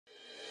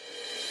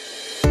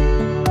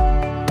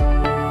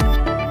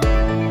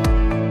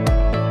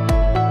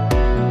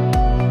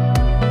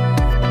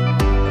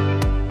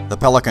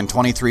Pelican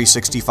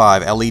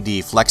 2365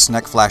 LED Flex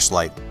Neck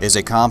Flashlight is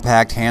a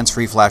compact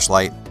hands-free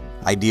flashlight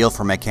ideal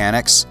for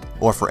mechanics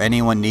or for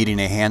anyone needing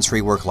a hands-free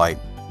work light.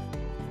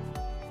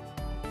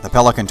 The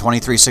Pelican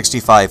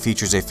 2365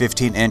 features a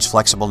 15-inch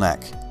flexible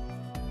neck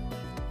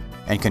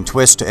and can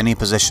twist to any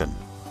position.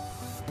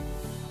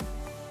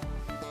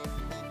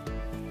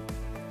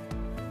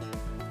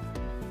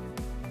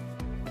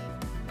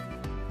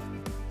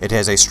 It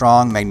has a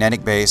strong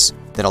magnetic base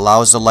that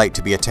allows the light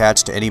to be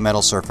attached to any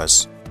metal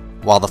surface,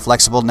 while the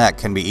flexible neck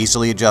can be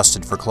easily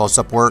adjusted for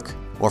close-up work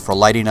or for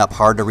lighting up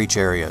hard-to-reach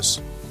areas.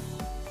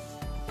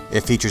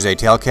 It features a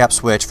tail cap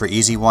switch for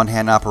easy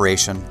one-hand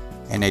operation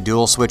and a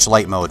dual switch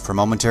light mode for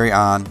momentary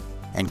on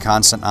and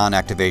constant on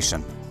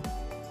activation.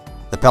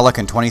 The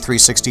Pelican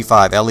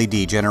 2365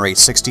 LED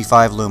generates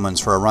 65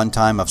 lumens for a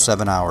runtime of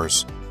 7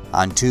 hours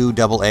on 2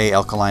 AA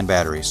Alkaline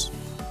batteries.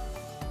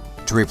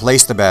 To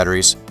replace the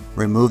batteries,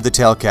 remove the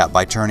tail cap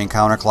by turning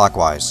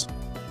counter-clockwise.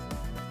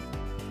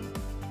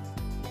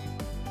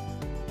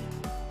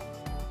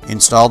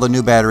 Install the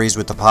new batteries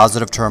with the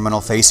positive terminal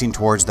facing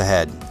towards the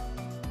head.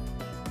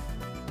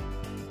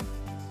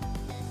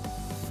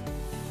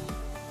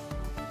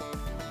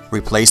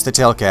 Replace the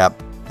tail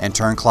cap and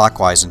turn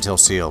clockwise until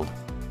sealed.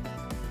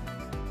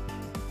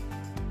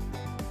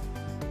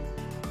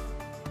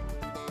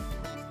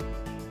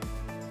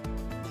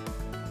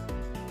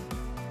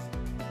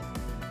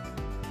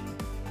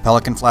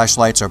 Pelican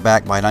flashlights are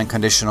backed by an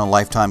unconditional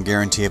lifetime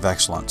guarantee of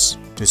excellence.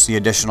 To see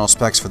additional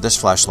specs for this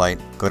flashlight,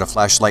 go to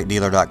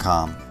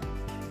FlashlightDealer.com.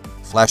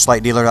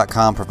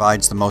 FlashlightDealer.com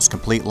provides the most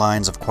complete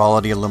lines of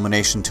quality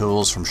illumination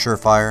tools from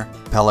Surefire,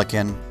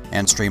 Pelican,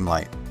 and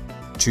Streamlight.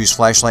 Choose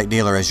Flashlight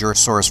Dealer as your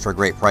source for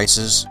great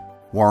prices,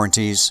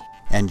 warranties,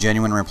 and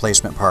genuine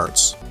replacement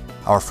parts.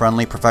 Our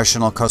friendly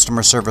professional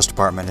customer service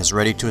department is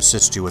ready to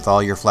assist you with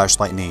all your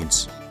flashlight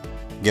needs.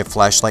 Give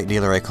Flashlight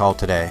Dealer a call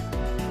today.